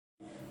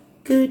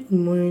Good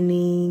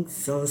morning,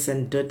 sons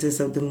and daughters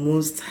of the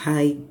Most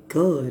High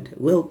God.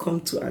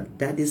 Welcome to our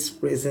Daddy's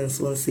presence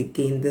once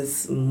again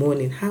this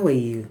morning. How are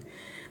you?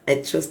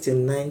 I trust your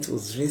night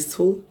was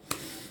restful,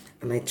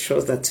 and I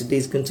trust that today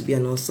is going to be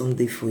an awesome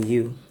day for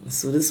you.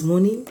 So this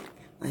morning,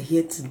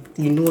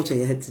 you know what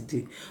we're here to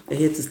do. We're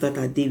here to start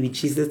our day with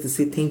Jesus, to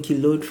say thank you,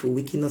 Lord, for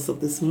waking us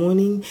up this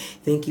morning.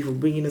 Thank you for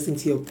bringing us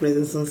into your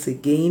presence once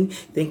again.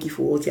 Thank you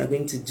for what you are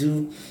going to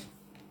do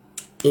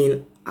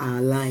in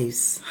our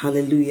lives.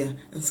 Hallelujah.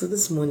 And so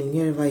this morning,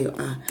 wherever you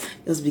are,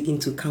 just begin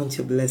to count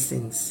your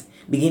blessings.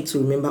 Begin to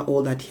remember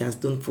all that he has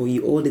done for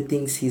you, all the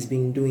things he's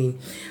been doing,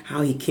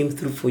 how he came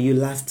through for you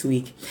last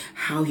week,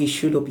 how he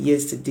showed up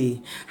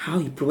yesterday, how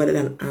he provided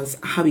an answer,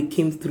 how he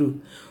came through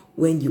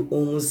when you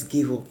almost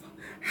gave up,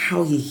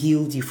 how he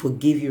healed you,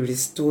 forgave you,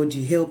 restored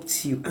you,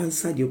 helped you,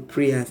 answered your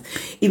prayers,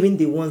 even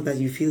the ones that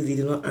you feel he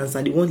did not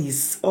answer,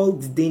 all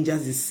the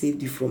dangers he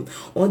saved you from,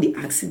 all the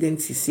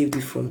accidents he saved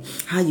you from,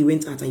 how you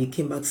went out and you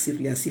came back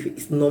safely as if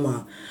it's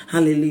normal.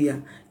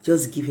 Hallelujah.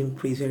 Just give him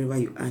praise wherever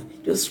you are.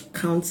 Just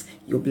count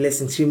your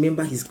blessings.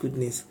 Remember his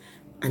goodness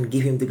and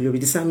give him the glory.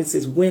 The psalmist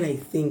says, when I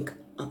think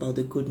about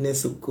the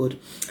goodness of God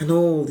and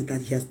all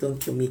that he has done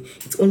for me,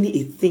 it's only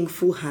a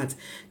thankful heart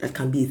that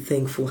can be a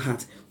thankful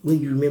heart when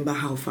you remember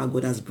how far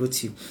God has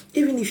brought you.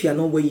 Even if you are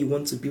not where you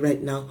want to be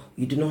right now,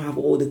 you do not have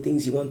all the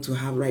things you want to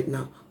have right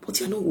now, but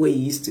you are not where you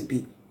used to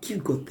be,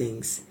 give God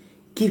thanks.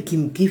 Give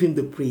him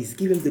the praise,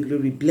 give him the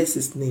glory, bless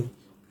his name.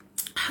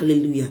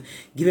 Hallelujah.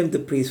 Give him the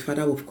praise.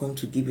 Father, we've come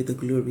to give you the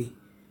glory.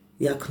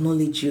 We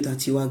acknowledge you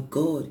that you are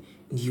God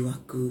and you are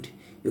good.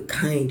 You're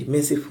kind,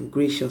 merciful,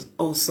 gracious,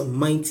 awesome,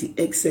 mighty,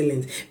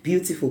 excellent,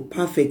 beautiful,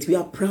 perfect. We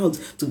are proud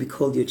to be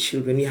called your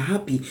children. We are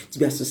happy to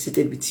be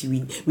associated with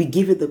you. We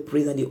give you the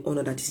praise and the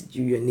honor that is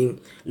due your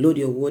name. Lord,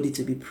 you're worthy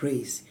to be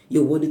praised.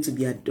 You're worthy to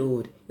be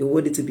adored. You're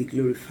worthy to be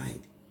glorified.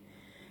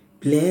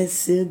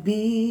 Blessed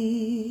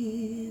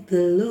be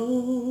the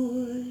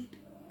Lord,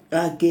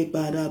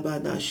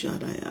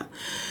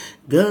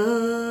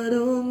 God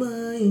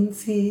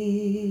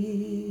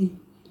Almighty,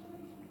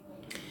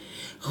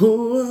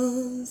 who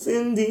was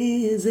and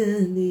is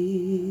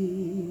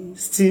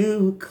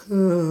to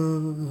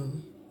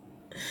come.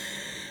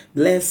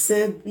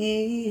 Blessed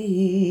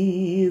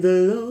be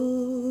the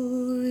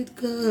Lord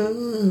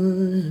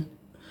God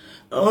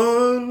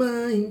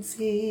Almighty,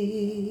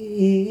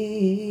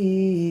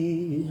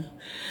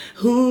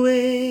 who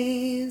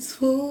is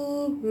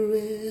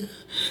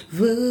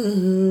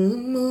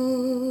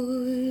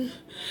forevermore.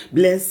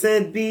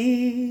 Blessed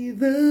be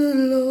the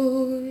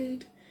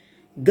Lord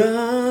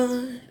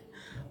God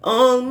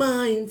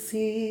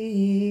Almighty,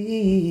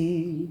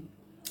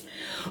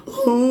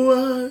 who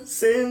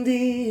was and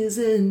is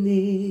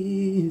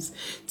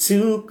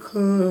to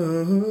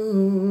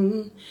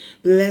come.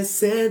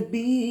 Blessed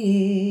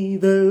be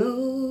the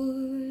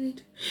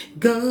Lord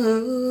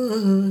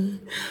God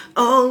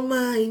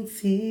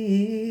Almighty.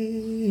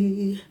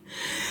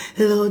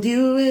 Lord,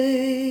 you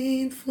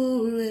reign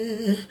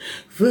forevermore.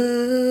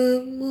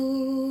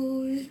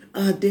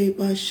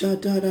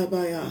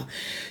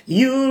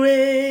 You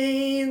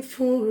reign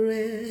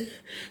forevermore.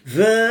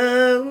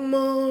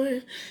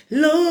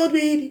 Lord,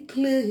 we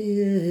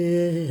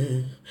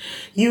declare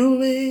you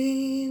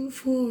reign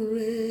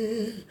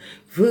forevermore.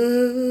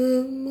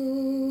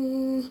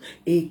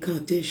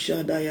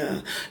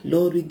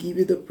 Lord, we give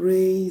you the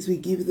praise, we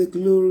give you the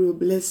glory, we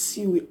bless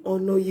you, we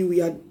honor you,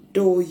 we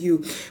adore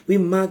you, we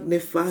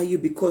magnify you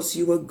because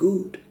you are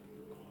good.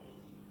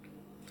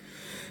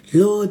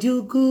 Lord,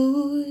 you're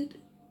good,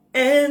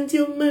 and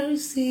your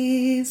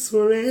mercy is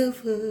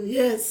forever.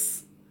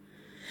 Yes.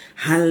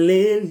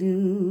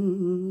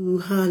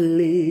 Hallelujah,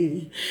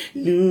 hallelujah,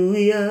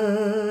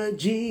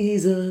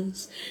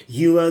 Jesus,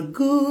 you are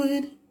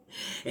good,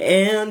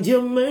 and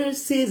your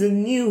mercies are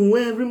new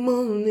every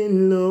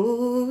morning,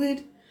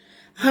 Lord.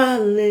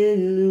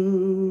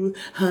 Hallelujah,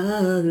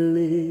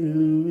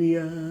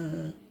 hallelujah.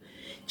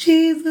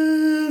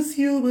 Jesus,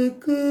 you were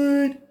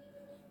good.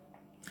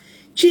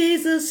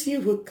 Jesus,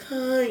 you were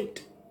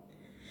kind.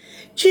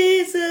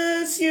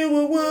 Jesus, you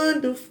were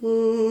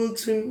wonderful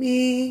to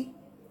me.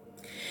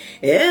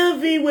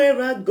 Everywhere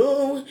I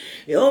go,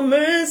 your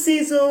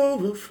mercies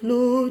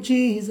overflow,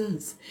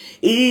 Jesus.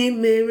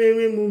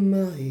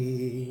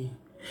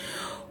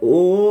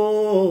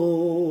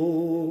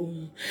 Oh,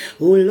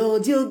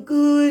 Lord, you're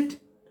good,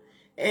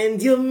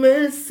 and your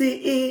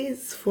mercy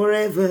is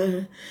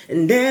forever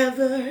and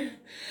ever.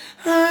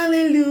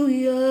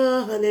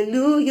 Hallelujah,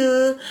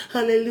 hallelujah,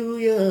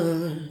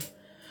 hallelujah.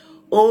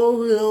 Oh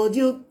Lord,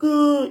 you're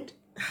good.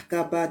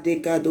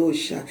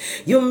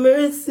 Your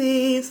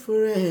mercy is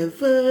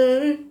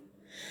forever.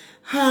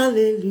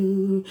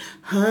 Hallelujah,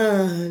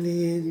 hallelujah.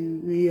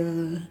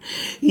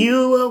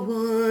 You are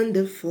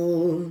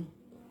wonderful.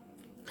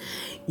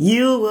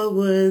 You are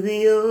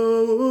worthy,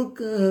 oh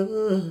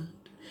God.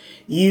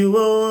 You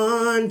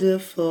are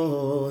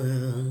wonderful.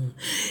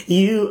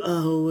 You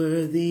are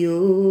worthy,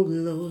 oh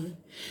Lord.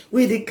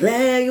 We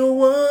declare you're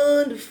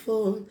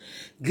wonderful,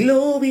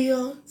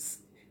 glorious,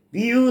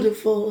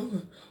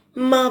 beautiful,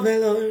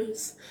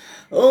 marvelous.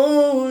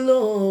 Oh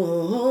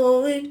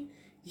Lord,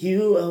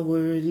 you are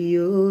worthy,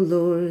 oh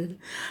Lord.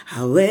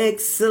 How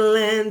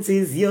excellent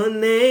is your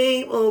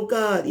name, oh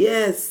God.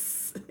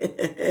 Yes.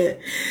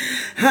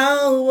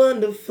 How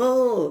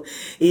wonderful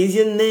is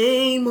your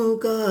name, oh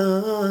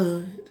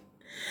God.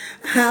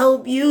 How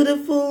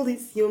beautiful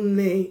is your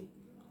name.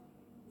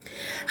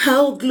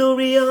 How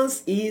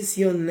glorious is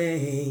your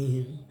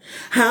name.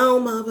 How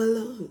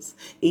marvelous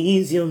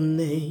is your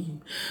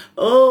name,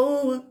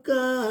 oh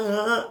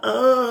God.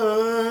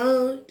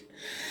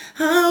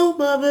 How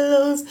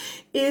marvelous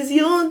is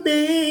your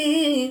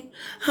name.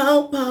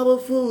 How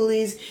powerful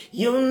is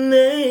your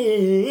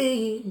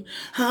name.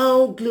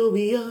 How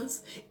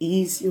glorious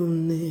is your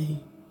name,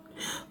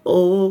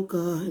 oh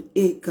God.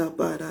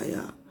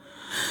 Ekabaraya.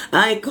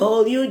 I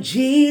call you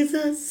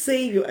Jesus,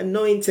 Savior,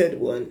 Anointed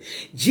One.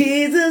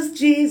 Jesus,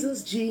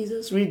 Jesus,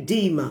 Jesus,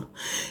 Redeemer.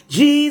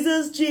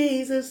 Jesus,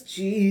 Jesus,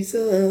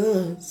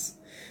 Jesus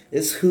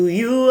is who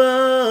you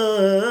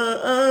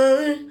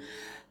are.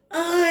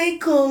 I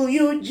call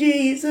you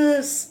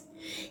Jesus,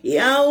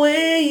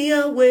 Yahweh,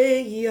 Yahweh,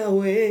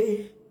 Yahweh.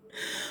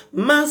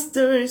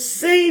 Master,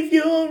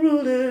 Savior,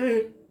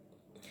 Ruler,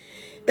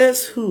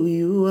 that's who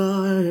you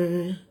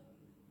are.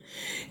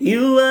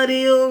 You are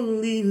the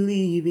only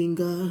living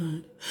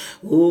God.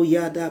 Oh,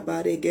 yada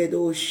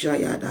baregedo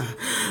shayada.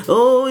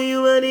 Oh,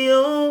 you are the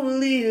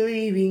only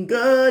living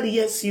God.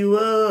 Yes, you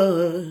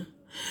are.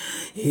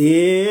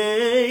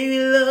 Yeah, we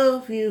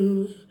love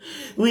you.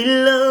 We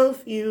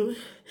love you.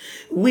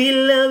 We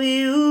love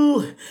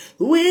you.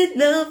 We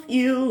love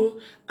you.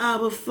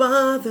 Our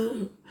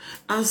Father,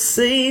 our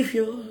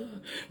Savior,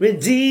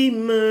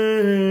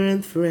 Redeemer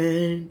and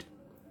friend.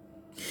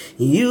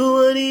 You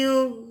are the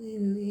only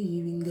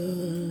living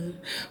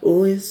God.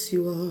 Oh, yes,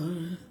 you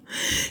are.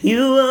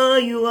 You are,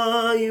 you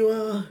are, you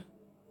are.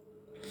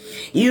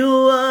 You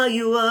are,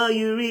 you are,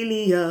 you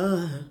really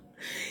are.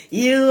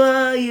 You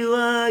are, you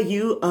are,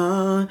 you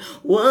are.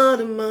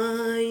 What a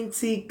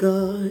mighty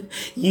God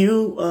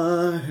you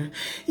are.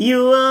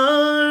 You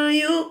are,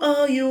 you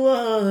are, you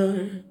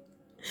are.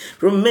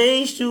 From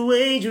age to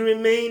age you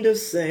remain the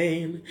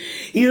same.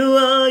 You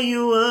are,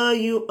 you are,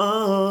 you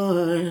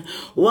are.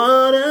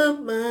 What a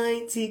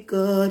mighty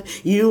God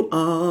you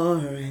are.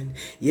 And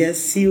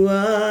yes, you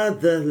are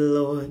the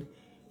Lord,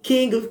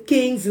 King of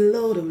kings,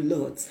 Lord of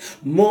lords,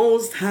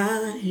 Most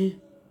High.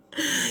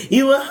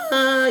 You are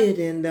higher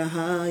than the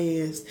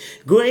highest,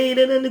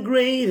 greater than the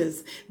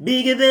greatest,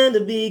 bigger than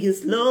the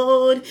biggest,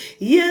 Lord.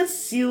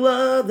 Yes, you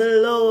are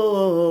the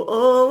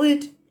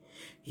Lord.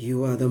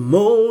 You are the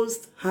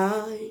Most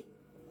High.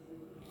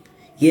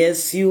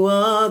 Yes, you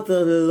are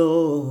the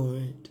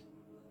Lord,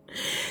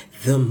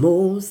 the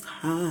Most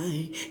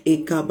High.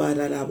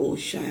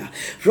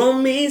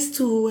 From east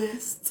to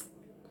west,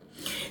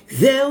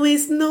 there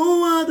is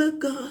no other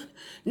God,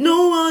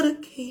 no other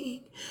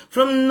King.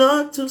 From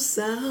north to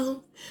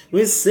south,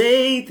 we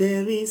say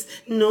there is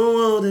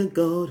no other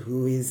God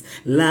who is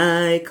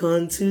like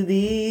unto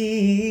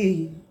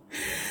thee.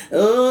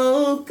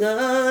 Oh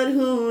God,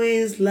 who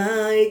is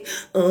like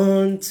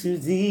unto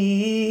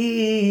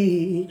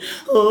thee?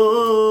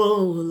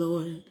 Oh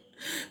Lord,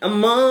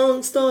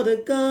 amongst all the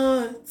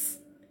gods,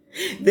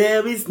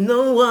 there is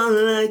no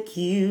one like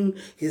you,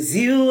 'cause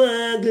you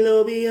are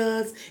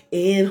glorious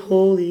in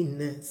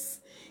holiness.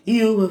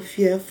 You are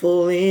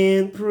fearful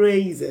in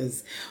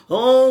praises,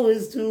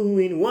 always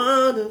doing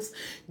wonders,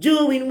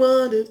 doing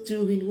wonders,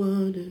 doing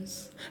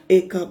wonders.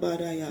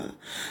 Ekabaraya.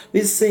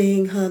 We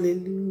sing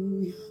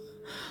hallelujah.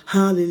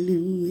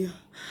 Hallelujah,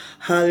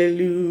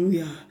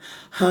 hallelujah,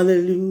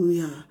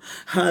 hallelujah,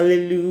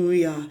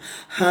 hallelujah,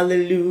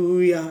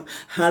 hallelujah,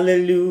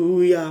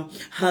 hallelujah,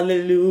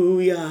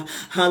 hallelujah,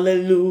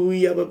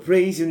 hallelujah. We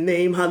praise your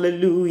name,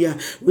 hallelujah.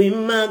 We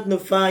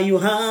magnify you,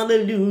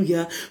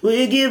 hallelujah.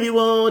 We give you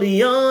all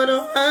the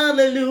honor,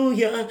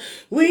 hallelujah.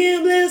 We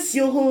bless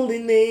your holy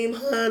name,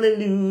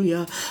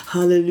 hallelujah,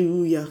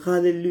 hallelujah,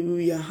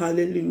 hallelujah,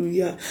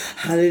 hallelujah,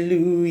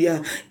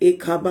 hallelujah. In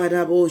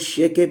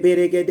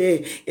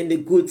the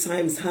good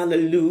times,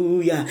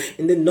 hallelujah.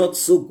 In the not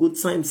so good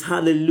times,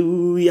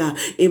 hallelujah.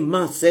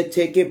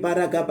 Imaseteke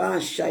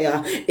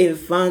baragabashaya.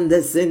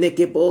 Infande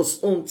zeneke bos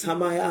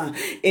untamaya.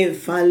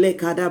 Infale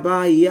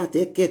kadabaya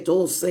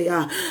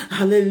teketosea.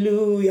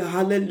 Hallelujah,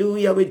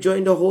 hallelujah. We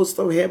join the host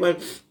of heaven.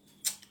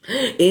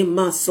 We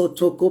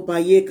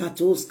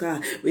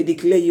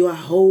declare you are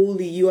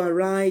holy, you are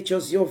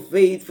righteous, you're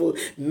faithful,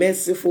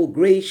 merciful,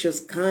 gracious,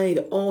 kind,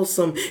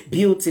 awesome,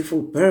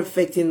 beautiful,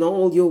 perfect in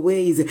all your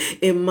ways.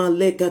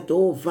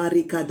 Emalekato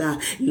varikada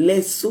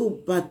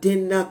lesu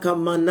batena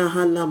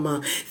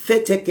kamanahalama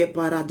feteke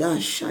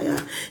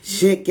paradashaya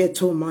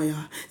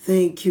sheketomaya.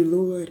 Thank you,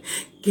 Lord.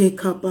 If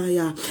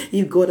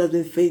God has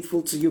been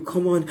faithful to you,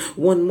 come on,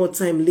 one more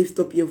time, lift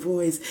up your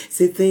voice.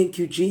 Say thank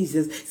you,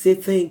 Jesus. Say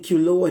thank you,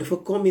 Lord, for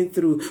coming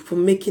through, for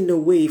making a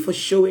way, for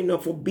showing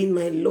up, for being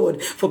my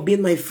Lord, for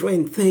being my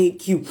friend.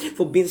 Thank you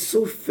for being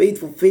so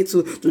faithful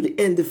to the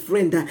end, the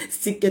friend that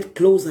sticketh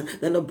closer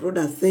than a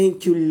brother.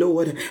 Thank you,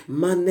 Lord.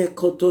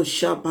 Manekoto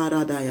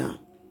shaparadaya.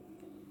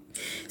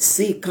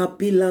 Si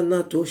kapila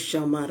nato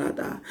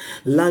shamarada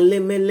la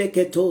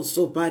lemeleketo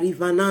so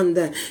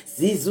parivananda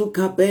zizu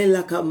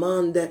kapela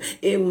kamanda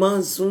e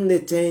mansunde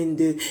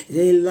tende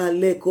la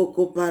le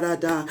coco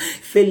parada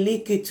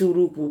feliki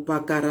turupu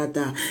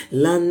pakarada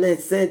la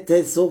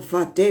nesete so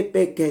fate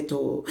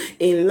peketo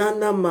in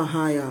lana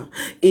mahaya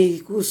e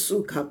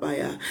kusu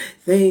kapaya.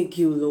 Thank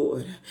you,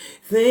 Lord.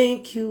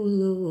 Thank you,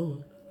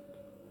 Lord.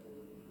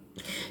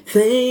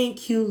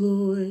 Thank you,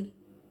 Lord.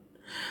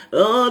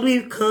 Lord,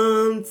 we've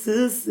come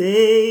to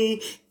say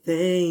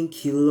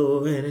thank you,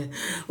 Lord.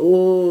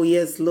 Oh,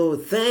 yes,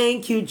 Lord.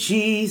 Thank you,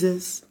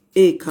 Jesus.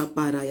 Thank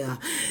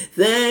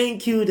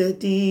you,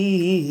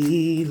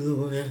 Daddy,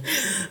 Lord.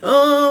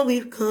 Oh,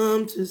 we've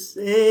come to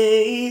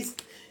say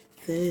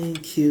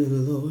thank you,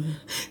 Lord.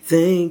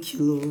 Thank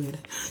you, Lord.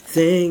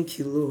 Thank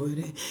you,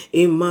 Lord.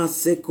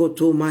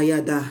 Imasekoto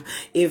mayada.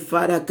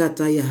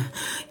 Ifarakataya.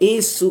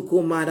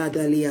 Isuko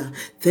maradalia.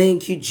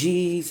 Thank you,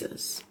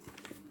 Jesus.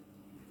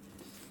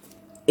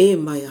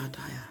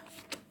 Emayadaya,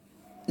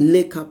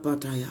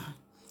 Lekapataya,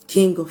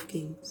 King of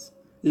Kings,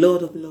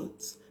 Lord of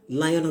Lords,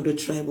 Lion of the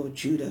tribe of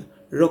Judah,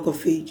 Rock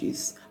of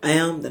Ages, I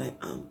am that I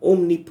am,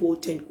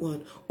 Omnipotent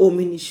One,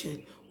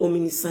 Omniscient,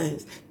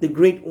 Omniscience, the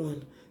Great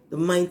One, the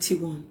Mighty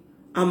One,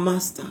 our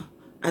Master,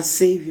 our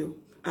Savior,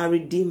 our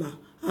Redeemer,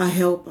 our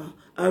Helper,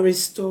 our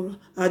Restorer,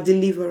 our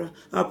Deliverer,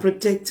 our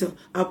Protector,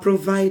 our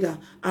Provider,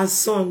 our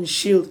Son,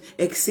 Shield,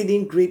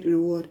 exceeding great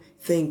reward.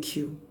 Thank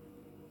you.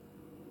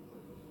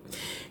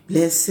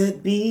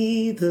 Blessed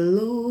be the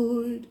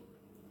Lord,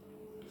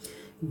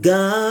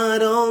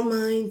 God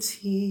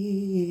Almighty,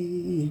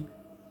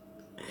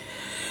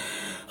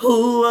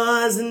 who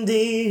was and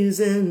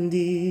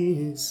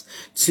is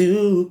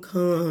to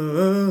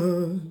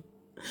come.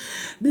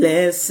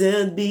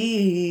 Blessed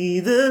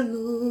be the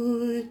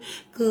Lord,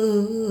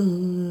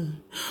 God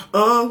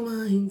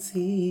Almighty,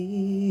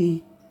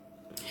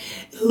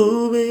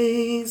 who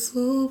reigns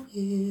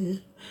forevermore.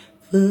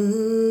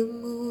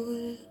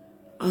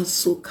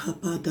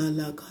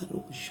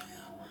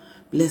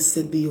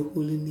 Blessed be your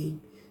holy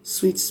name.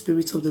 Sweet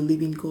Spirit of the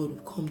living God, we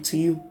come to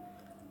you.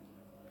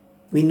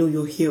 We know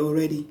you're here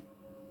already.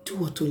 Do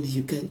what only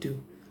you can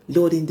do.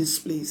 Lord, in this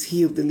place,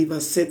 heal, deliver,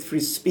 set free,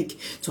 speak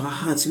to our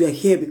hearts. We are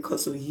here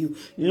because of you.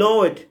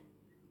 Lord,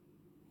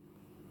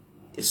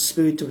 the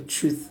Spirit of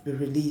truth be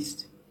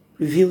released.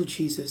 Reveal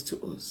Jesus to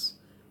us.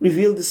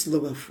 Reveal this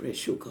love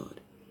afresh, O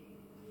God.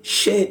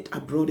 Share it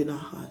abroad in our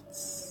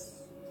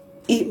hearts.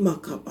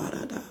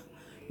 Imakaparada.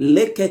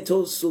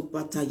 Leketo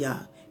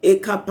supataya.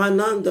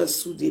 Ekapananda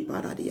sudi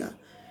paradia.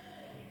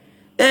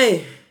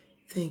 Hey,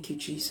 thank you,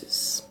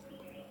 Jesus.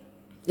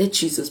 Let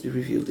Jesus be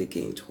revealed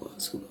again to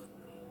us, God.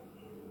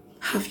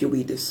 Have your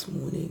way this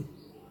morning.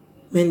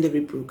 Mend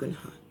every broken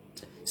heart.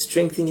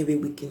 Strengthen every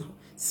weakened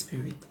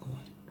spirit, God.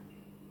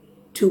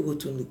 Do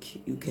what only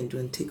you can do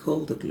and take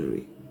all the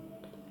glory.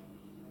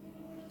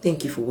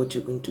 Thank you for what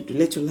you're going to do.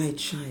 Let your light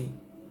shine.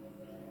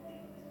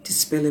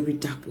 Dispel every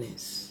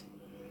darkness.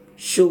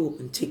 Show up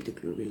and take the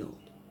glory, Lord.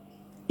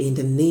 In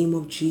the name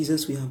of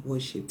Jesus, we have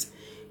worshipped.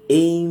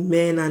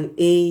 Amen and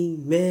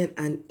amen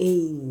and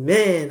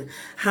amen.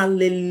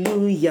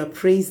 Hallelujah.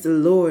 Praise the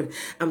Lord.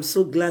 I'm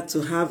so glad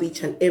to have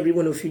each and every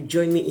one of you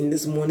join me in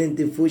this morning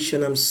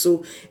devotion. I'm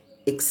so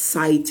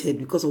excited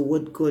because of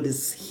what God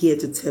is here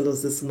to tell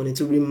us this morning,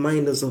 to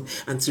remind us of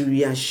and to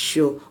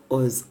reassure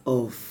us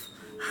of.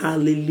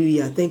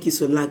 Hallelujah. Thank you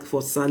so much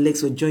for Sir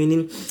Alex for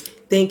joining.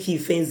 Thank you,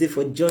 Fenzi,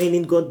 for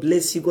joining. God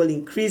bless you. God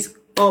increase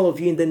all of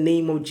you in the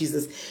name of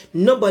Jesus.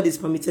 Nobody is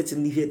permitted to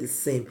live here the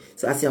same.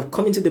 So as you have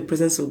come into the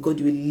presence of God,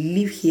 you will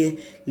live here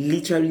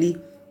literally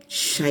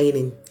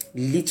shining,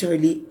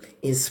 literally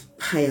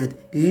inspired,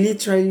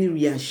 literally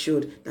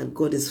reassured that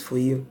God is for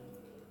you.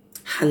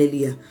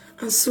 Hallelujah.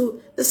 And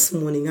so this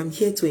morning, I'm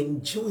here to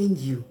enjoin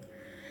you.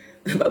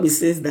 The Bible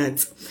says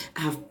that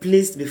I have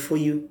placed before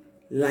you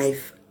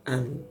life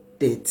and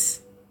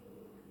death.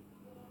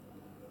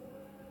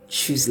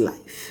 Choose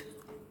life.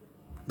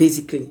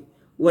 Basically,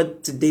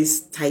 what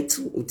today's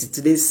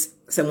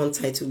sermon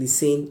title is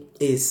saying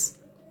is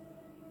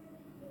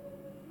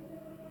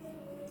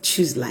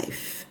choose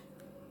life.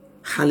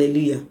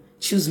 Hallelujah.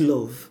 Choose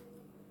love.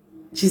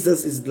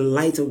 Jesus is the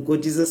light of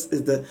God. Jesus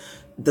is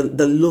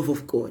the love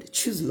of God.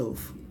 Choose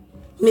love.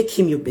 Make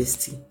him your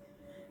bestie.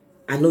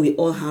 I know we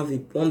all have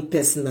one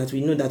person that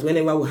we know that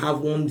whenever we have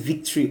one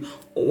victory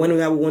or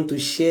whenever we want to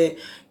share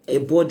a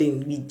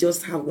burden, we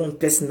just have one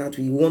person that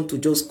we want to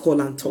just call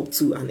and talk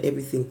to and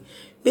everything.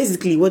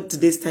 Basically, what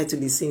today's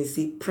title is saying is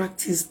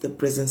practice the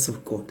presence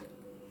of God.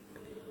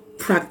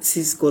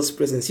 Practice God's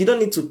presence. You don't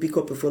need to pick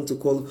up a phone to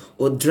call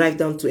or drive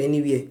down to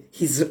anywhere.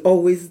 He's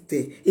always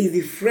there. He's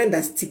the friend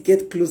that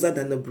sticks closer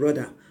than a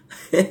brother.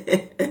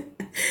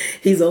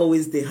 He's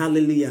always there.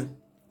 Hallelujah.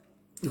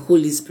 The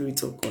Holy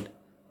Spirit of God.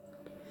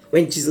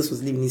 When Jesus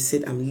was leaving, he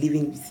said, I'm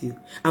leaving with you.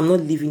 I'm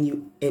not leaving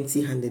you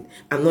empty-handed.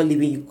 I'm not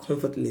leaving you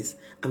comfortless.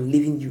 I'm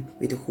leaving you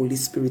with the Holy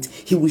Spirit.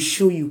 He will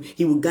show you.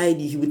 He will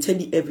guide you. He will tell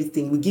you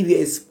everything. He will give you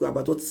a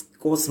about what's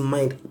God's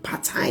mind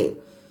part-time.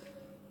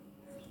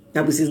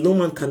 Bible says no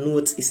man can know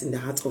what is in the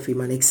heart of a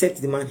man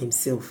except the man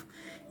himself.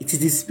 It is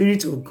the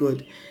Spirit of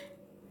God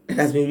that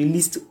has been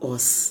released to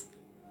us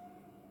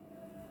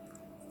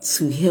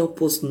to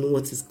help us know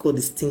what is God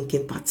is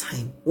thinking part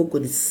time, what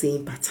God is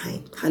saying part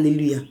time.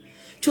 Hallelujah.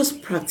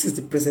 Just practice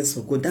the presence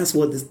of God. That's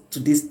what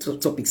today's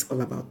topic is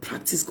all about.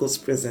 Practice God's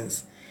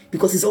presence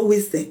because He's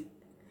always there.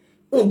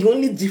 Oh, the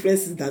only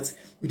difference is that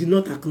we do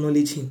not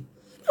acknowledge Him.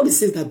 It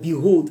says that,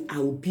 behold, I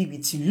will be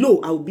with you.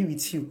 Lo, I will be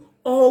with you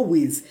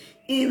always,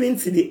 even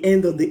to the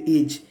end of the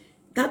age.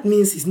 That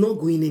means He's not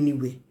going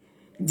anywhere.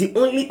 The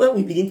only when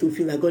we begin to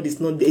feel like God is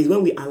not there is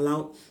when we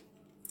allow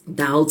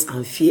doubts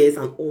and fears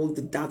and all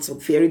the doubts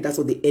of fear, that's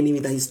of the enemy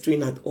that is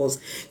throwing at us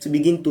to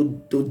begin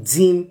to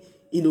dim,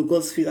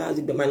 God's face.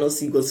 They might not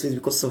see God's face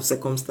because of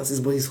circumstances,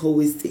 but He's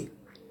always there.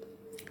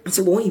 And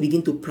so when you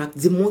begin to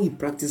practice, the more you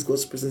practice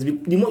God's presence,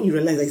 the more you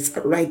realize that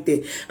it's right there,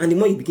 and the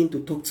more you begin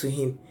to talk to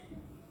Him,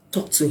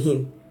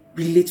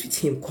 relate with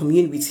Him,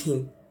 commune with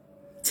Him,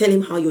 tell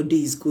Him how your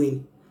day is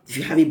going. If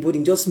you have a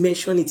burden, just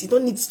mention it. You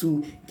don't need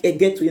to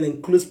get to an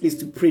enclosed place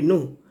to pray.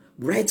 No,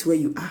 right where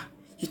you are,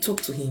 you talk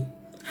to Him.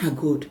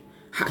 God,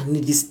 I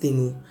need this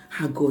thing.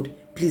 God,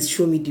 please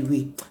show me the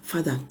way.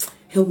 Father,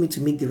 help me to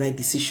make the right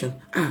decision.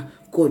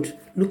 God,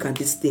 look at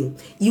this thing.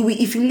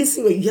 If you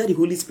listen, when you hear the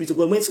Holy Spirit of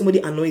God, when somebody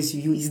annoys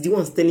you, He's the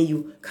one telling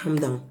you, calm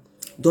down,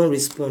 don't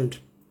respond.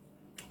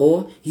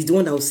 Or He's the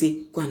one that will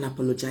say, go and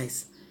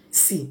apologize.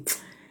 See,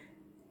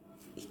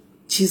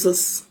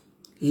 Jesus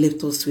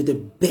left us with the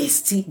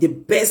best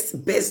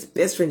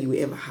friend you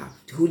will ever have.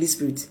 The Holy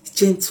Spirit. He's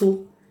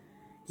gentle,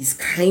 He's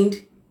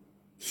kind,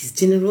 He's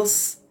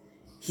generous,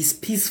 He's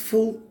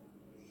peaceful,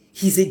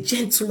 He's a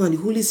gentleman. The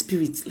Holy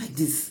Spirit, like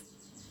this,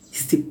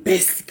 He's the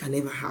best you can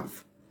ever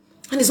have.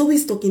 And He's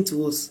always talking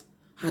to us.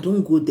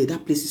 Don't go there.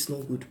 That place is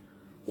not good.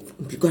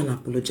 Go and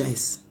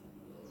apologize.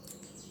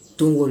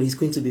 Don't worry. It's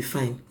going to be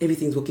fine.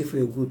 Everything's working for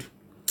your good.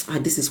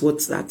 This is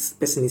what that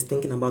person is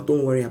thinking about.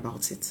 Don't worry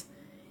about it.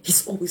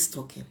 He's always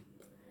talking.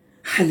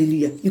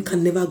 Hallelujah. You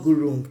can never go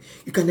wrong.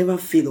 You can never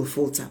fail or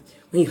falter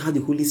when you have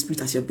the Holy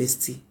Spirit as your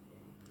bestie.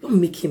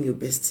 Don't make Him your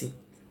bestie.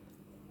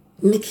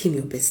 Make Him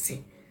your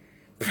bestie.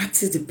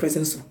 Practice the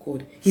presence of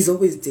God. He's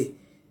always there.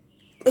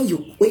 When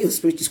your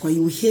spirit is quiet,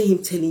 you will hear Him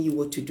telling you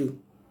what to do.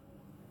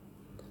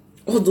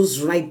 All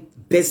those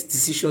best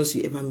decisions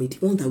you ever made,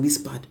 the one that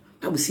whispered,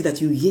 I will see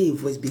that you hear a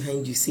voice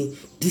behind you saying,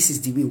 this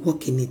is the way,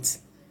 walk in it.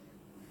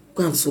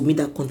 Go and submit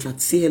that contract.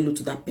 Say hello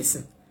to that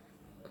person.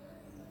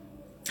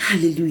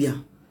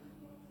 Hallelujah.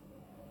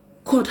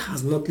 God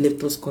has not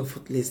left us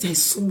comfortless. There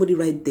is somebody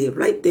right there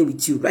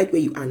with you, right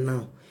where you are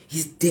now.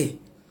 He's there.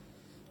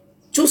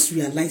 Just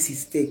realize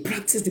He's there.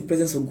 Practice the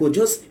presence of God.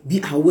 Just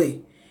be aware.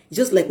 It's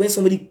just like when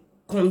somebody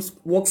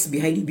walks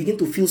behind you, begin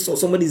to feel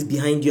somebody is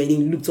behind you, and then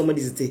you look,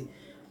 somebody is there.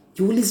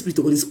 The Holy Spirit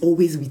of God is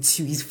always with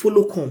you. He's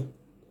follow-come.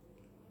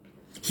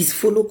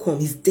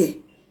 He's there.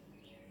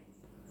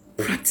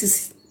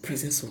 Practice the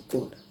presence of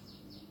God.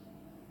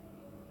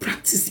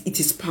 Practice. It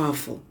is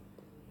powerful.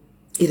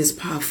 It is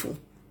powerful.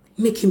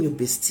 Make Him your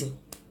bestie.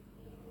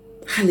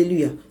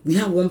 Hallelujah. We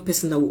have one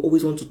person that we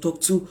always want to talk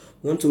to,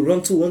 want to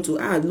run to,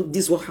 look,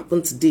 this is what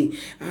happened today.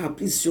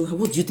 Please show her,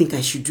 what do you think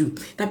I should do?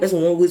 That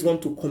person will always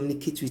want to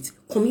communicate with.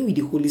 Commune with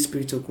the Holy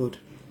Spirit of God.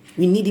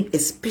 We need Him,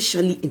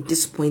 especially in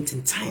this point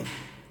in time.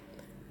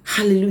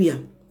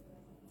 Hallelujah.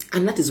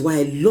 And that is why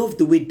I love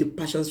the way the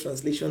Passion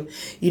Translation,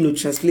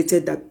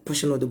 translated that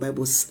portion of the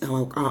Bible,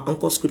 our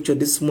anchor scripture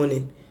this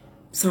morning.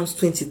 Psalms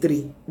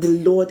 23. The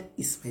Lord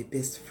is my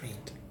best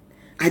friend.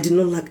 I do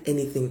not lack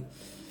anything.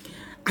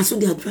 And so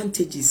the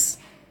advantages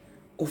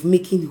of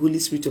making the Holy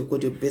Spirit of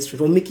God your best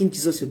friend, or making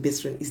Jesus your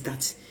best friend, is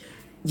that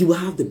you will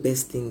have the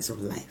best things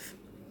of life.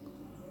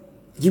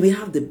 You will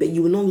have the best.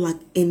 You will not lack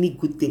any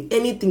good thing,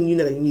 anything you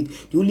know that you need.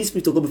 The Holy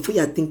Spirit of God, before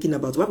you are thinking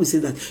about, why we say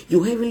that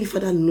your Heavenly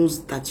Father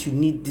knows that you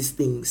need these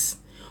things.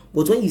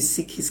 But when you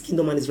seek His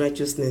kingdom and His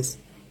righteousness,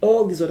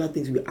 all these other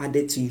things will be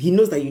added to you. He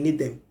knows that you need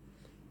them.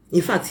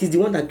 In fact, He's the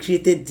one that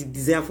created the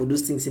desire for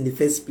those things in the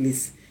first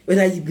place,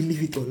 whether you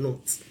believe it or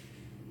not.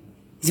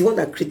 He's the one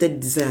that created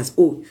desires.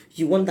 Oh,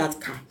 you want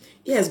that car?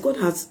 Yes, God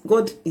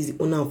is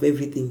the owner of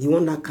everything. You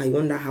want that car, you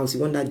want that house,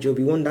 you want that job,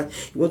 you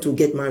want to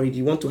get married,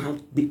 you want to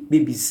have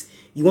babies,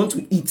 you want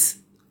to eat.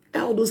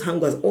 All those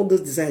hungers, all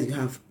those desires you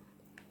have,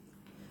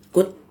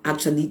 God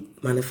actually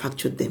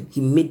manufactured them.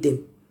 He made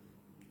them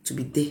to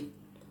be there.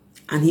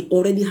 And He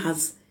already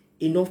has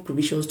enough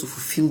provisions to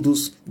fulfill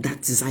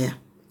that desire.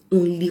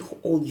 Only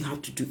all you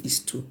have to do is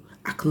to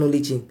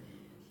acknowledge Him,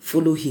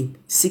 follow Him,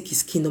 seek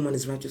His kingdom and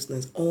His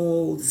righteousness.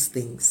 All these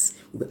things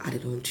will be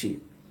added on to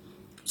you.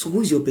 So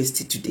who is your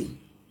bestie today?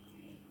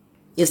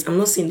 Yes, I'm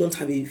not saying don't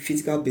have a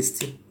physical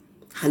bestie.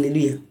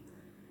 Hallelujah.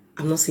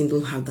 I'm not saying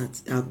don't have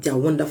that. They are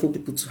wonderful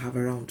people to have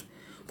around.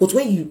 But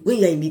when you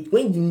are in need,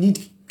 when you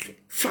need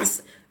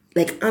fast,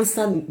 like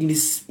answer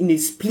in a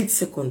split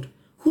second,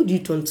 who do you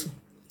turn to?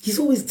 He's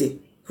always there,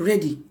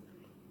 ready.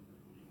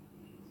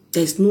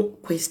 There is no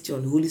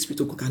question the Holy Spirit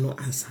of God cannot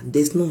answer.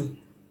 There's none.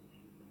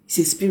 It's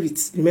a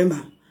spirit.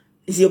 Remember,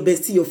 Is your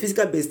bestie, your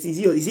physical bestie?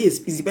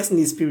 Is the person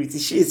a spirit?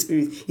 Is she a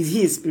spirit? Is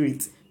he a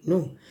spirit?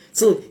 No.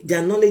 So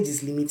their knowledge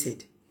is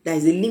limited. There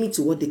is a limit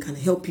to what they can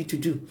help you to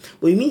do.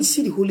 But you mean,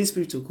 see, the Holy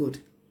Spirit of God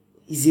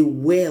is a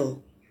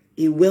well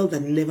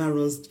that never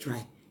runs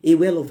dry, a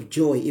well of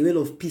joy, a well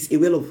of peace, a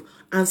well of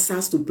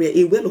answers to prayer,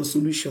 a well of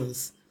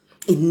solutions.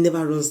 It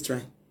never runs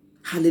dry.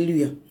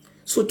 Hallelujah.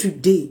 So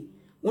today,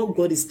 what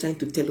God is trying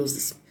to tell us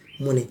this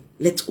morning,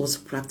 let us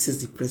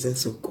practice the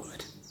presence of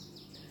God.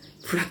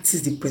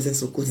 Practice the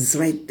presence of God. It's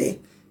right there.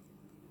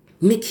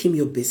 Make him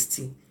your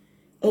bestie.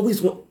 Always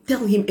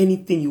tell him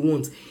anything you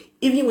want.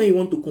 Even when you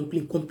want to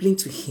complain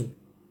to him.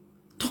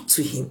 Talk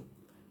to him.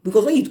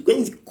 Because when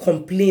you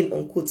complain,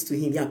 unquote, to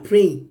him, you are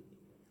praying.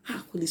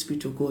 Holy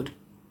Spirit of God.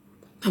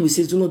 Bible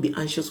says, do not be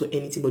anxious for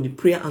anything, but the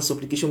prayer and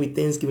supplication with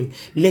thanksgiving.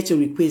 Let your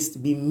requests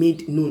be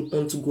made known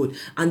unto God.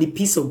 And the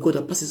peace of God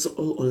that passes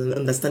all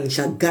understanding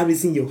shall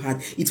garrison your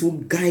heart. It will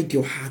guide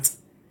your heart.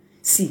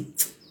 See,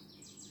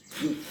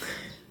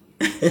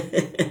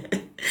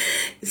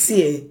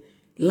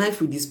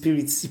 life with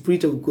the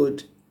Spirit of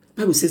God.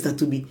 Bible says that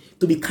to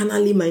be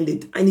carnally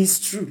minded, and it's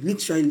true,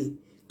 literally.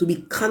 To be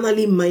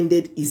carnally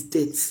minded is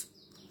death.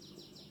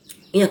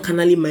 When you're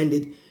carnally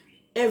minded,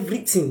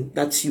 everything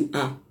that you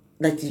are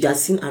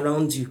seeing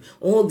around you,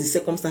 all the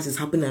circumstances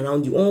happening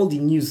around you, all the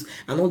news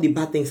and all the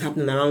bad things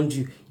happening around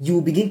you, you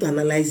will begin to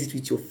analyze it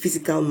with your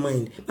physical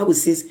mind. Bible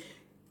says,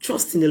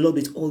 trust in the Lord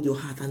with all your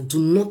heart and do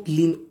not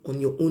lean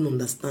on your own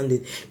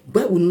understanding.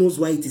 Bible knows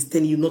why it is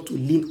telling you not to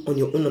lean on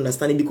your own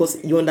understanding,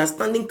 because your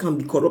understanding can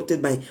be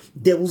corrupted by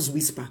devil's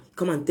whisper.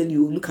 Come and tell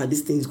you, look at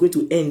this thing, it's going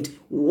to end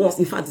worse.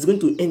 In fact, it's going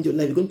to end your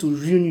life. It's going to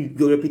ruin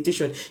your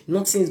reputation.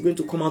 Nothing is going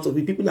to come out of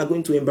it. People are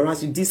going to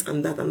embarrass you, this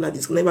and that and that.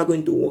 It's never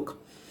going to work.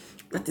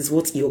 That is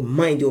what your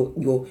mind,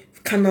 your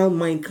carnal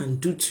mind can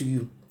do to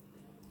you.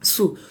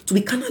 So, to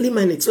be carnally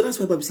minded, so that's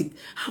why Bible says,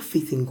 have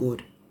faith in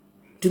God.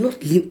 Do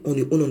not lean on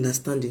your own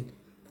understanding.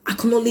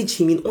 Acknowledge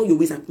him in all your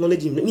ways.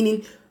 Acknowledge him.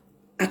 Meaning,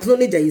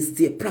 acknowledge that he's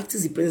there.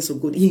 Practice the presence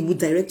of God. He will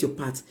direct your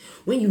path.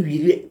 When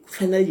you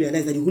finally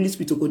realize that the Holy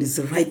Spirit of God is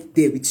right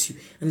there with you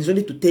and is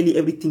ready to tell you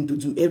everything to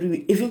do,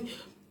 even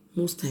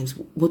most times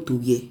what to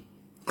wear,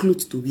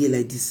 clothes to wear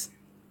like this.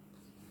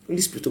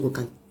 Holy Spirit of God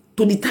can,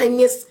 to the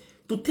tiniest,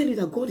 to tell you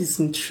that God is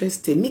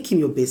interested. Make him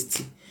your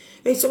bestie.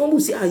 And someone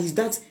will say, is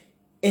that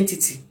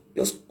entity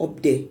just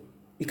up there?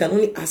 You can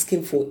only ask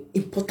him for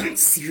important,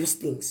 serious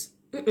things.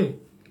 The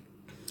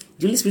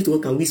Holy Spirit of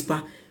God can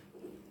whisper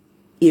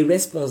a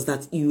response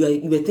that you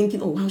were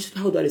thinking, oh,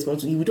 how do I respond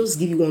to? He will just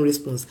give you one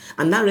response,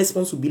 and that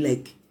response will be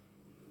like,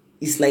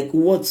 it's like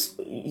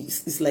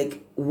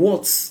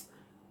words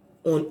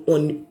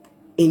on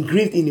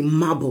engraved in a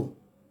marble,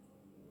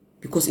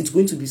 because it's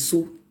going to be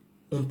so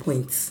on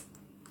point.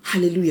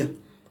 Hallelujah.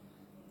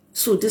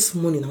 So this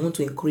morning, I want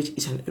to encourage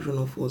each and every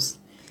one of us.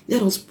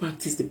 Let us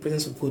practice the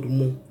presence of God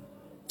more.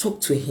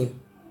 Talk to him.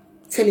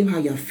 Tell him how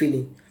you are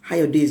feeling, how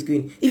your day is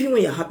going. Even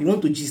when you're happy, you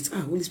want to gist.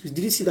 Holy Spirit,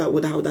 did you see how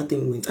that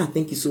thing went?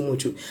 Thank you so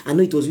much. I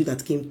know it was you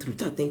that came through.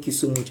 Thank you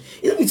so much.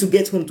 You don't need to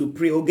get home to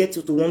pray or get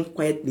to one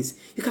quiet place.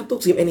 You can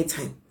talk to him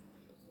anytime.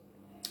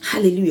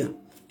 Hallelujah.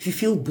 If you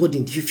feel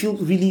burdened, if you feel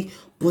really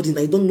burdened,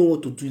 I don't know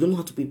what to do, you don't know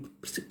how to pray,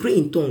 pray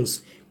in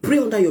tongues. Pray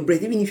under your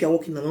breath. Even if you're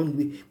walking around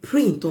the way,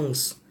 pray in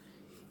tongues.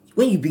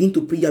 When you begin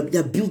to pray,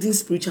 you're building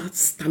spiritual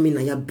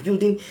stamina.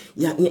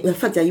 In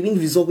fact, you're even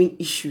resolving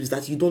issues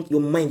that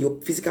your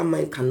physical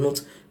mind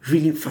cannot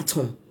really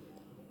fathom.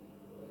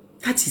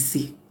 That is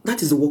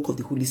the work of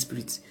the Holy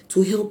Spirit,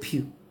 to help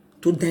you,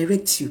 to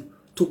direct you,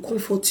 to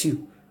comfort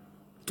you,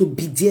 to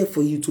be there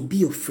for you, to be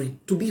your friend,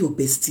 to be your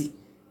bestie.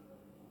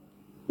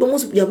 But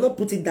most people have not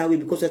put it that way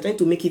because they're trying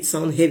to make it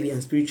sound heavy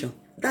and spiritual.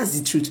 That's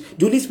the truth.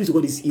 The Holy Spirit of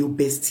God is your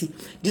bestie.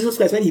 Jesus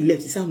Christ, when he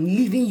left, he said, I'm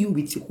leaving you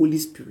with the Holy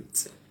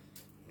Spirit.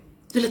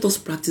 So let us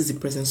practice the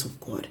presence of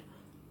God.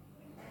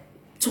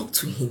 Talk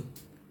to him.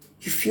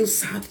 You feel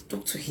sad,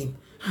 talk to him.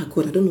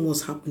 God, I don't know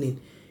what's happening.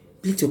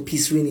 Let your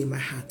peace reign in my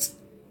heart.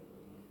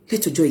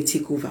 Let your joy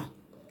take over.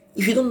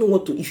 If you don't know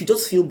what to, if you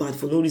just feel bad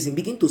for no reason,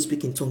 begin to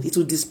speak in tongues. It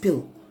will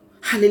dispel.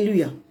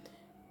 Hallelujah.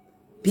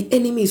 The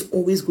enemy is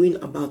always going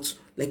about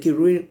like a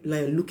roaring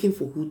lion looking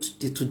for who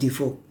to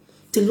devour.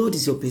 The Lord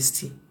is your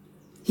bestie.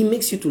 He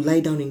makes you to lie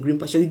down in green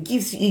pasture. He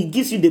gives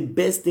you the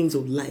best things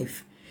of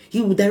life.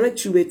 He will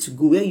direct you where to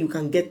go, where you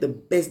can get the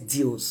best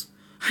deals.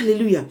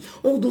 Hallelujah.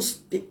 All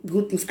those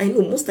good things. I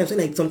know most times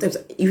sometimes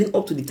even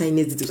up to the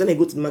tiniest details, when I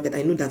go to the market,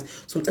 I know that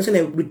sometimes when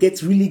I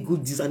get really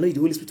good deals, I know the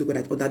Holy Spirit of God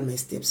had ordered my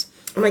steps.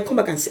 And I come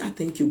back and say,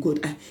 thank you, God.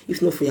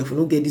 If not for you, I will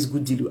not get this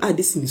good deal.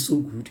 This thing is so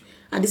good.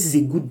 This is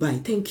a good buy.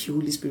 Thank you,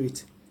 Holy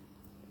Spirit.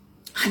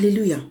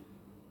 Hallelujah.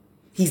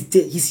 He's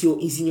there.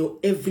 He's in your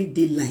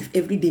everyday life,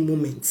 everyday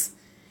moments.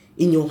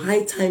 In your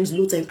high times,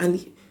 low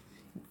times.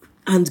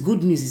 And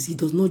good news is he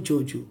does not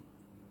judge you.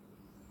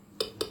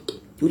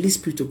 The Holy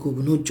Spirit of God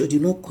will not judge you,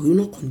 will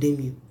not condemn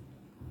you.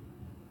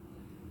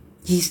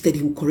 He said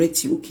he will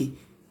correct you. Okay,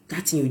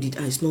 that thing you did,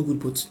 it's not good,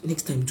 but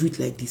next time do it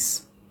like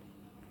this.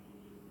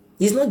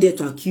 He's not there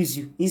to accuse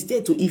you. He's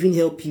there to even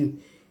help you.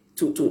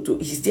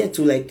 He's there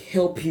to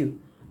help you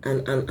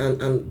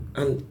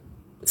and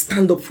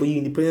stand up for you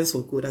in the presence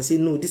of God and say,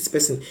 no, this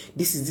person,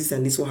 this is this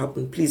and this will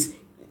happen. Please,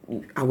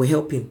 I will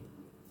help him.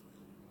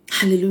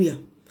 Hallelujah.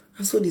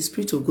 And so the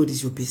Spirit of God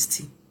is your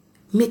bestie.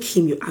 Make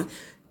him your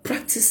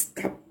practice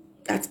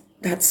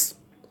that's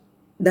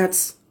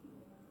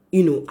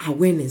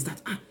awareness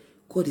that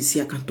God is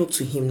here. I can talk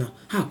to him now.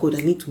 God,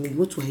 I need to meet.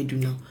 What do I do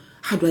now?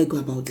 How do I go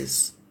about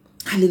this?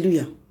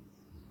 Hallelujah.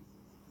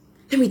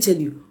 Let me tell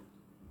you,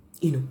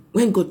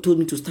 when God told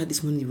me to start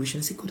this morning devotion,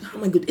 I said, God, how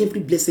am I going to, every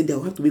blessed day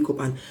I'll have to wake up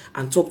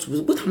and talk to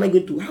you. What am I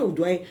going to, how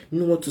do I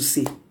know what to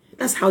say?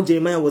 That's how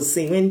Jeremiah was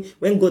saying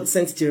when God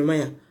sent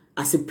Jeremiah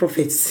as a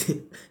prophet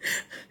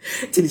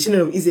to the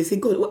children of Israel. Say,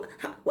 God,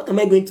 what am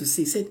I going to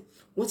say? He said,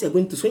 what you're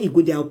going to say, when you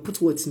go there, I'll put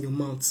words in your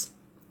mouth.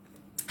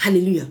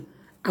 Hallelujah.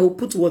 I will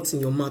put words in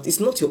your mouth. It's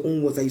not your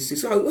own words that you say.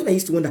 So when I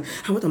used to wonder,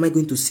 what am I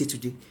going to say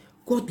today?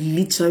 God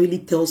literally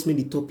tells me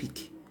the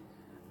topic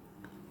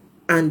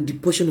and the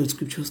portion of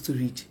scriptures to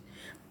read.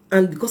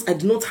 And because I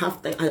do not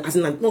have time, as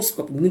in I'm not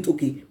stopping,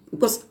 okay,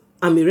 because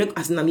I'm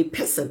a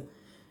person,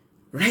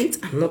 right?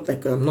 I'm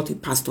not a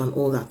pastor and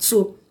all that.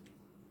 So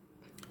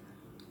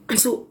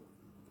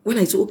when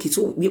I say, okay,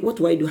 so what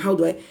do I do? How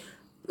do I?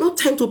 Not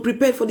time to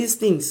prepare for these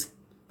things.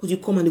 But you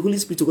come and the Holy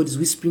Spirit of God is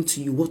whispering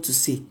to you what to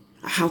say,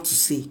 how to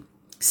say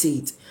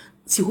it.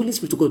 See, Holy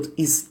Spirit of God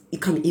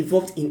it can be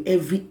involved in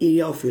every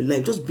area of your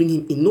life. Just bring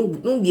him in.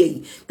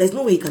 There's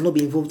no way he cannot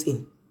be involved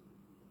in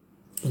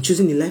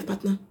choosing a life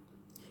partner,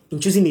 in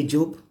choosing a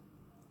job,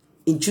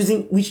 in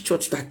choosing which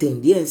church to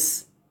attend.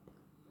 Yes.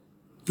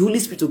 The Holy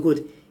Spirit of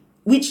God,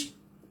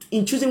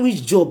 in choosing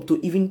which job to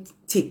even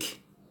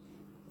take.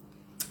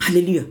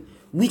 Hallelujah.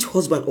 Which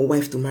husband or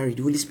wife to marry,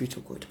 the Holy Spirit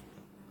of God.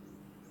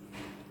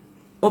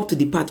 Up to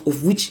the part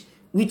of which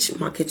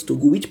market to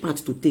go, which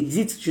path to take.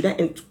 Should I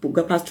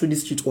pass through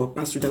this street or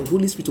pass through that? The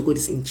Holy Spirit of God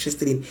is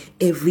interested in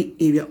every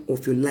area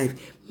of your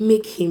life.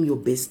 Make him your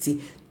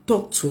bestie.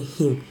 Talk to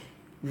him.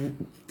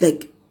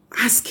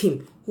 Ask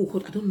him, oh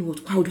God, I don't know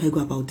how do I go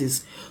about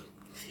this?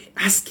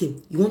 Ask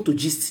him. You want to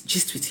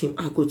gist with him.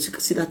 God,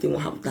 see that thing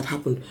that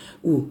happened.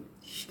 Oh,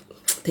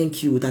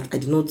 thank you that I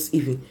did not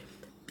even.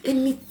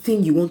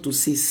 Anything you want to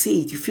say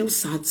it. You feel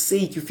sad,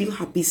 say it. You feel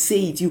happy,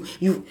 say it.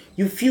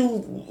 You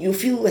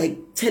feel like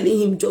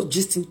telling him,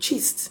 just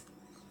gist.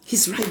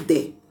 He's right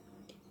there.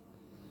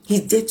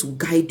 He's there to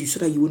guide you so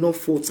that you will not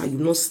falter, you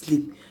will not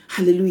sleep.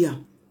 Hallelujah.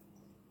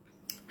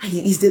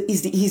 He's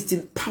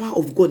the power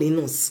of God in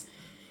us.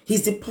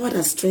 He's the power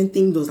that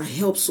strengthens us, that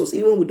helps us.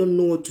 Even when we don't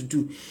know what to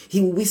do,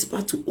 he will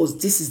whisper to us,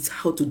 this is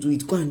how to do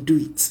it. Go and do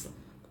it.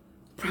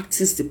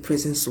 Practice the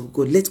presence of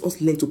God. Let us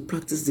learn to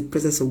practice the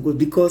presence of God,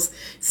 because,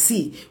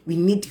 see, we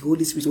need the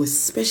Holy Spirit,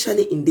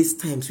 especially in these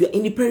times. We are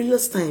in the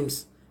perilous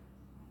times.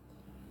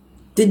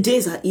 The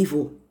days are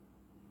evil.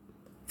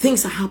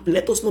 Things are happening.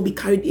 Let us not be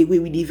carried away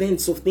with the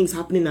events of things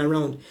happening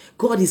around.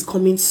 God is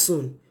coming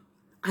soon.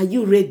 Are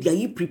you ready? Are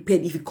you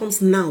prepared? If it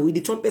comes now, with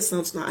the trumpet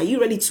sounds now, are you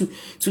ready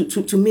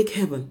to make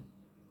heaven?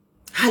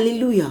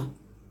 Hallelujah.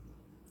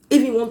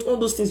 If you want all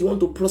those things, you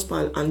want to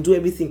prosper and do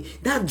everything,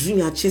 that dream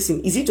you are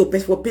chasing, is it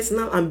for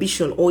personal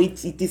ambition, or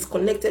it is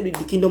connected with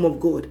the kingdom of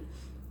God?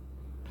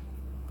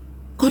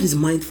 God is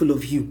mindful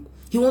of you.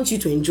 He wants you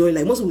to enjoy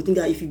life. Most people think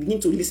that if you begin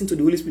to listen to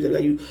the Holy Spirit,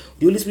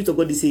 the Holy Spirit of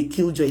God is a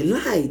killjoy.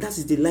 Lie. That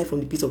is the life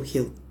from the pit of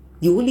hell.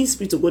 The Holy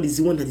Spirit of God is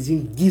the one that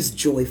gives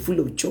joy, full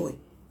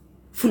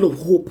of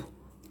hope,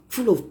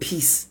 full of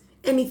peace.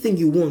 Anything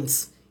you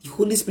want, the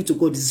Holy Spirit of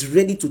God is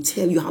ready to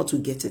tell you how to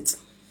get it.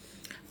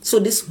 So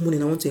this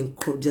morning, I want to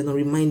encourage and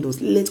remind us,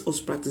 let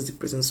us practice the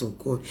presence of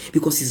God,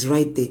 because he's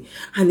right there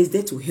and he's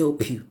there to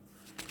help you.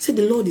 Say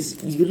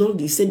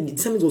he said, the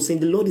psalmist was saying,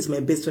 the Lord is my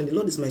best friend, the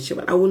Lord is my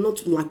shepherd. I will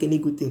not lack any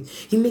good thing.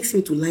 He makes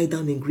me to lie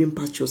down in green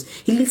pastures.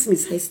 He leads me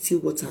beside still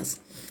waters.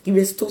 He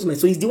restores my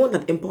soul. He's the one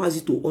that empowers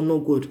you to honor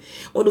God.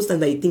 All those times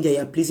that you think that you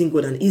are pleasing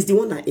God, and he's the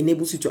one that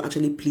enables you to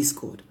actually please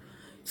God.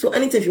 So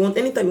anytime you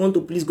want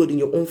to please God in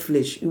your own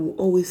flesh, you will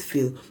always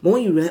fail. But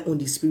when you rely on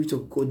the Spirit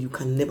of God, you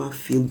can never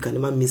fail. You can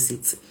never miss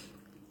it.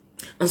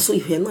 And so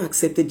if you have not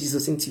accepted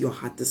Jesus into your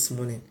heart this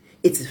morning,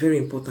 it is very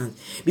important.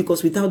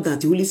 Because without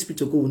that, the Holy Spirit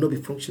of God will not be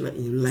functional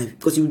in your life.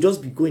 Because you will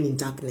just be going in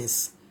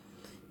darkness.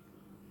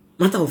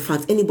 Matter of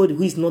fact, anybody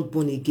who is not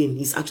born again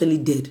is actually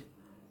dead.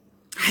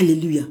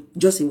 Hallelujah.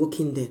 Just a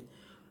walking dead.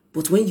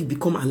 But when you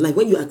become alive,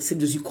 when you accept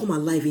Jesus, you come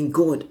alive in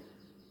God.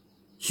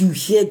 You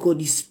hear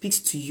God, he speaks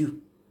to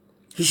you.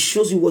 He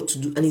shows you what to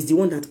do, and he's the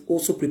one that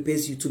also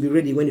prepares you to be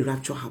ready when the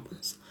rapture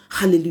happens.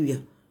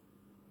 Hallelujah.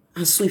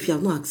 And so if you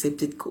have not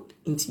accepted God,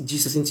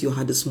 Jesus into your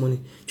heart this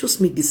morning, just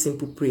make this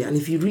simple prayer. And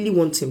if you really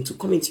want him to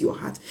come into your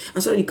heart,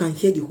 and so that you can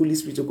hear the Holy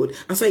Spirit of God,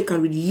 and so you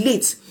can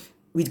relate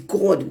with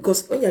God,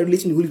 because when you are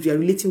relating with the Holy Spirit, you are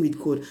relating with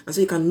God, and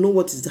so you can know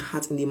what is the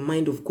heart and the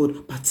mind of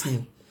God per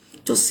time.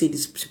 Just say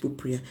this simple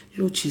prayer.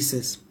 Lord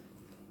Jesus,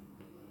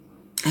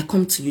 I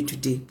come to you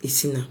today, a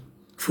sinner.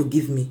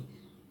 Forgive me.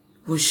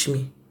 Wash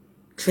me.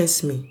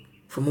 Cleanse me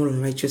from all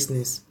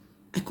unrighteousness.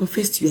 I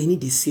confess to you I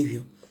need a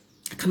Savior.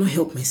 I cannot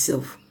help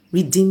myself.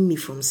 Redeem me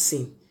from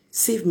sin.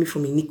 Save me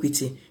from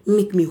iniquity.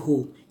 Make me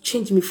whole.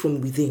 Change me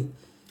from within.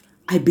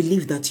 I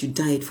believe that you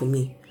died for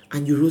me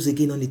and you rose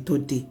again on the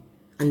third day.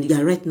 And you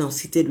are right now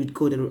seated with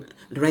God at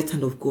the right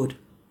hand of God.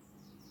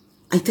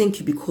 I thank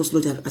you because,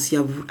 Lord, as you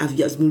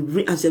have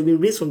been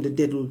raised from the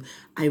dead, Lord,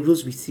 I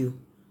rose with you.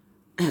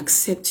 I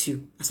accept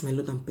you as my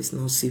Lord and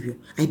personal Savior.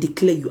 I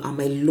declare you are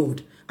my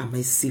Lord and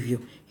my Savior.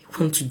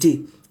 From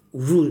today,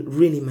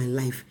 reign in my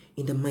life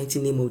in the mighty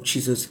name of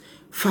Jesus.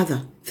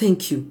 Father,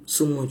 thank you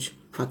so much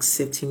for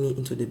accepting me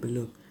into the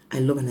beloved. I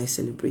love and I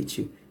celebrate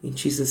you. In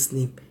Jesus'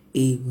 name,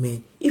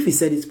 amen. If you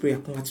said this prayer,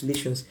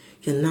 congratulations.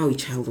 You're now a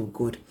child of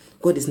God.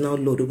 God is now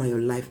Lord over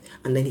your life,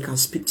 and then he can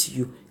speak to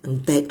you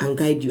and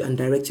guide you and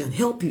direct you and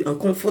help you and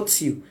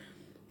comfort you.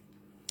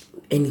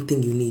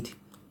 Anything you need.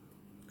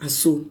 And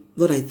so,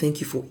 Lord, I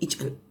thank you for each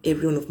and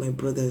every one of my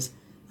brothers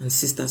and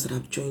sisters that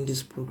have joined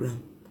this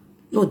program.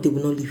 Lord, they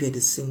will not leave here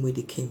the same way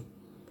they came.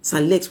 Sir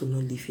Lex will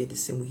not leave here the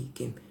same way he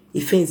came.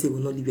 Ifense will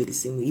not leave here the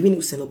same way. Even if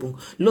Senopon,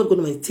 Lord God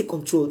Almighty, take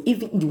control.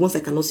 Even the ones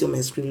I cannot see on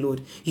my screen,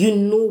 Lord, you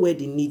know where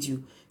they need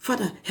you.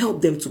 Father,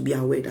 help them to be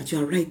aware that you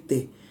are right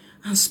there.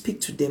 And speak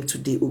to them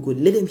today, oh God.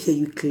 Let them hear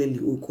you clearly,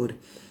 oh God.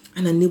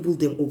 And enable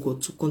them, oh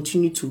God, to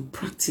continue to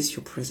practice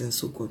your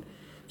presence, oh God.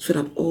 So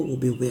that all will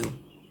be well.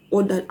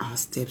 Order our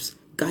steps.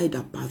 Guide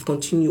our path.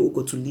 Continue, oh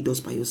God, to lead us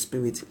by your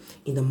Spirit.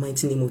 In the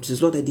mighty name of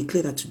Jesus. Lord, I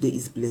declare that today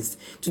is blessed.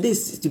 Today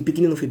is the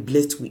beginning of a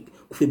blessed week,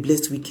 of a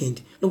blessed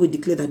weekend. Lord, we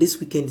declare that this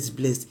weekend is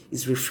blessed,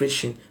 is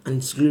refreshing, and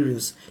it's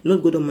glorious.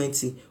 Lord God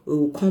Almighty, we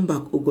will come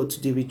back, oh God,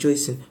 today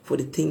rejoicing for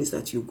the things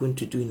that you're going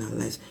to do in our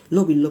lives.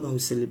 Lord, we love and we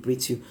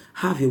celebrate you.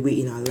 Have your way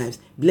in our lives.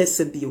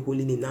 Blessed be your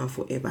holy name now and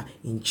forever.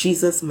 In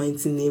Jesus'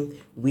 mighty name,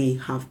 we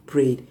have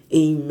prayed.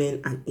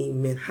 Amen and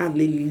amen.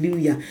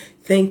 Hallelujah.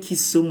 Thank you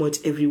so much,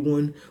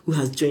 everyone who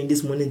has joined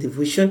this morning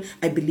devotion.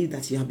 I believe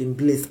that you have been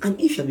blessed. And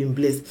if you have been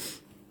blessed,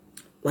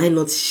 why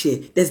not share?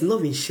 There's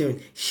love in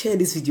sharing. Share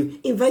this video.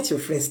 Invite your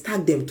friends.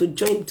 Tag them to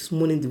join this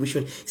morning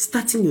devotion.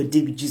 Starting your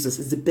day with Jesus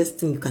is the best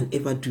thing you can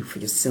ever do for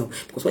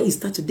yourself. Because when you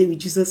start your day with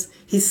Jesus,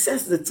 he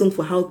sets the tone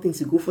for how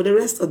things will go for the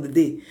rest of the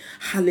day.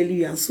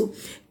 Hallelujah. So,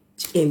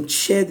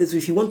 share this.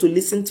 If you want to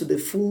listen to the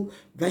full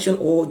version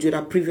or the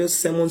other previous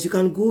sermons, you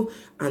can go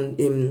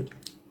and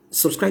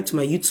subscribe to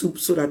my YouTube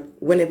so that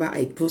whenever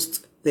I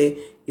post there,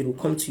 it will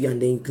come to you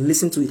and then you can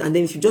listen to it. And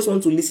then if you just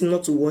want to listen,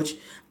 not to watch,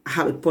 I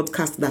have a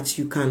podcast that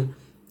you can,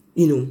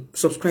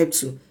 subscribe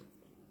to.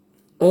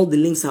 All the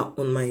links are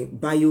on my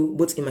bio,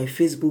 both in my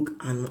Facebook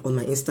and on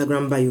my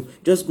Instagram bio.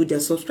 Just go there,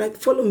 subscribe,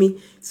 follow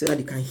me so that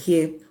you can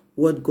hear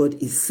what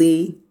God is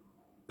saying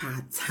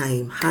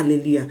part-time.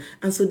 Hallelujah.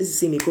 And so this is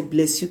saying, may God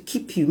bless you,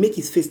 keep you, make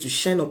his face to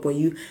shine upon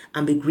you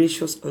and be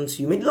gracious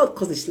unto you. May the Lord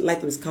cause the light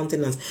of his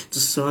countenance to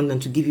surround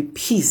and to give you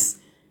peace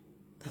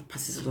that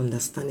passes all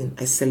understanding.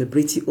 I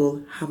celebrate you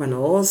all. Have an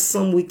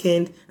awesome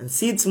weekend and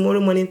see you tomorrow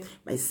morning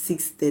by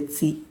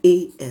 6:30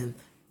 a.m.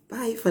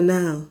 Bye for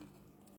now.